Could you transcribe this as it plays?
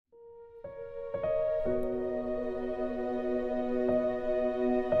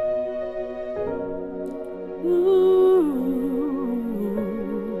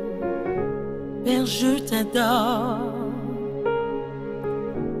Père, je t'adore.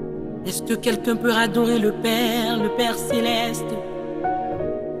 Est-ce que quelqu'un peut adorer le Père céleste?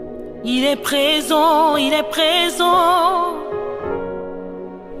 Il est présent, il est présent.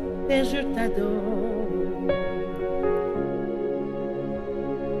 Père, je t'adore.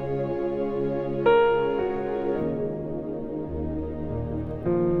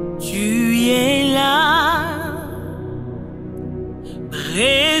 Tu es là,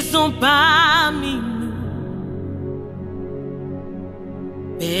 présent parmi nous.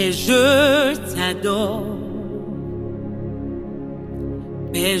 Père, je t'adore.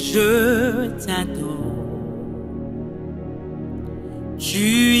 Père, je t'adore.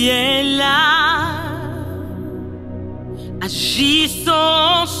 Tu es là,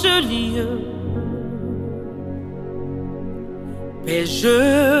 agissant ce lieu. Père,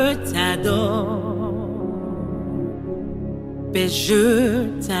 je t'adore. Père, je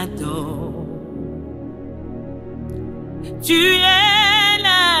t'adore. Tu es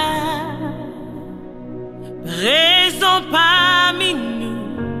là, présent parmi nous.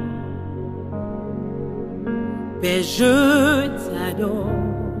 Père, je t'adore.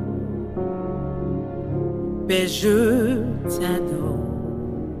 Père, je t'adore.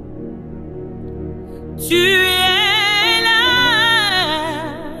 Tu es là,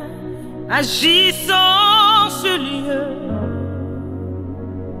 agissant ce lieu.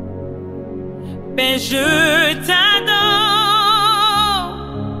 Père, je t'adore.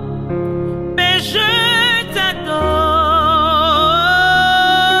 Père, je t'adore.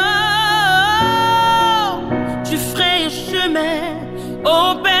 Tu ferais chemin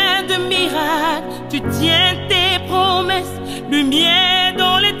au Père de miracles. Tu tiens tes promesses, lumière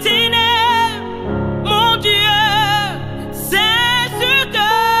dans les ténèbres. Mon Dieu, c'est ce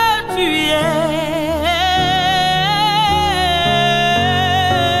que tu es.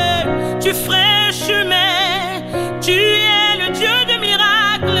 Tu ferais chemin, tu es le Dieu de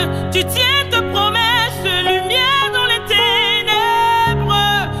miracles. Tu tiens tes promesses, lumière dans les ténèbres.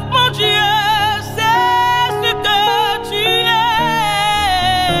 Mon Dieu, c'est ce que tu es.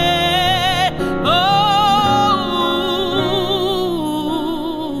 Oh,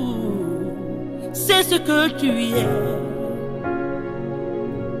 c'est ce que tu es.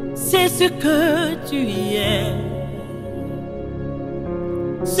 C'est ce que tu es.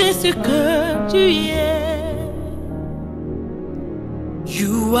 C'est ce que tu es.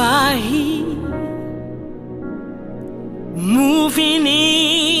 You are here, moving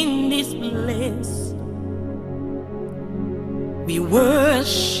in this place. We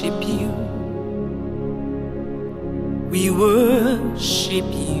worship you. We worship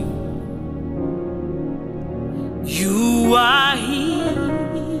you. You are here,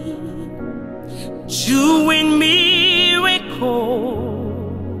 doing miracles.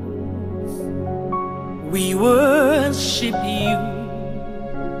 We worship you.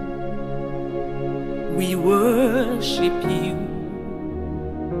 We worship you.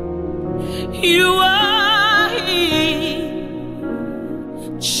 You are here,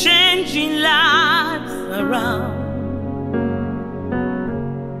 changing lives around.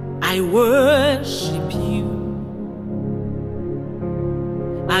 I worship you.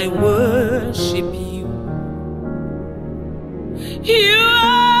 I worship you. You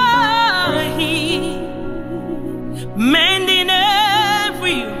are here, mending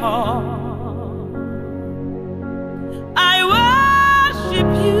every heart. I worship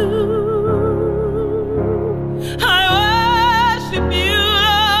you. I worship you.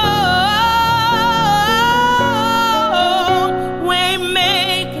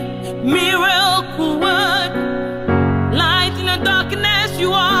 Waymaker, miracle worker, light in the darkness.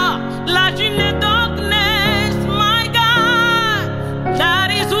 You are light in the darkness, my God. That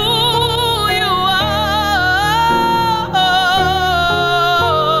is who you are.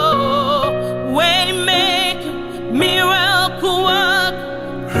 Waymaker, miracle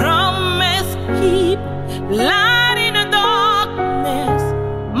worker, promise keep, light in the darkness,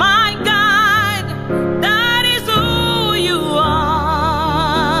 my God. That is who you are.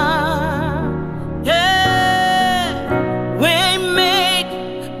 Yeah. Waymaker,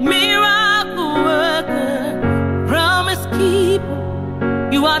 miracle worker, promise keeper.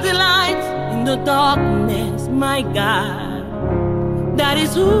 You are the light in the darkness, my God. That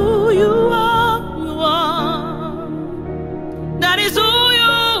is who you are. You are. That is who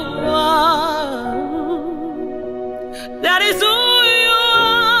you are. That is who you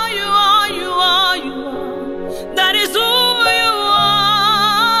are. You are. You are. You are. That is who you are.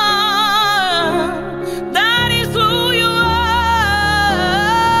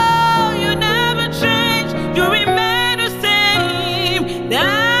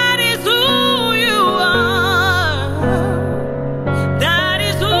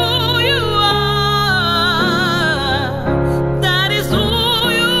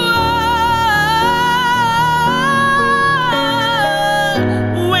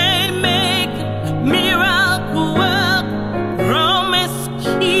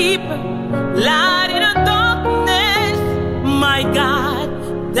 keeper, light in the darkness, my God,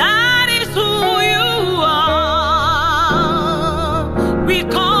 that is who you are. We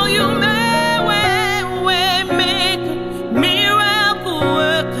call you way maker, miracle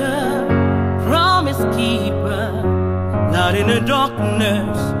worker, promise keeper, light in the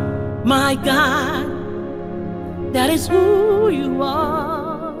darkness, my God, that is who you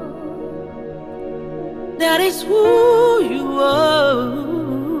are. That is who you are.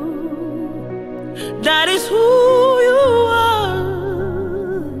 That is who you are.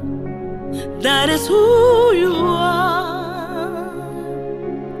 That is who you are.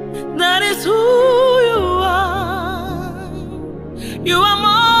 That is who you are. You are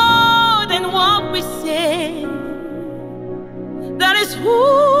more than what we say. That is who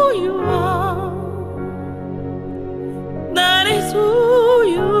you are. That is who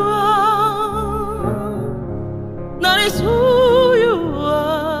you are. That is who you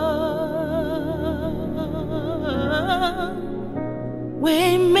are.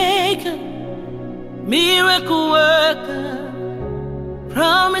 Waymaker, miracle worker,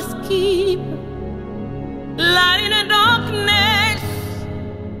 promise keeper, light in the darkness,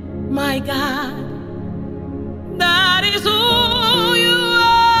 my God, that is who you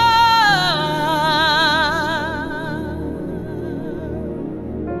are.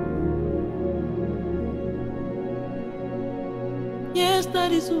 Yes,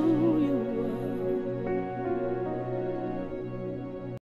 that is who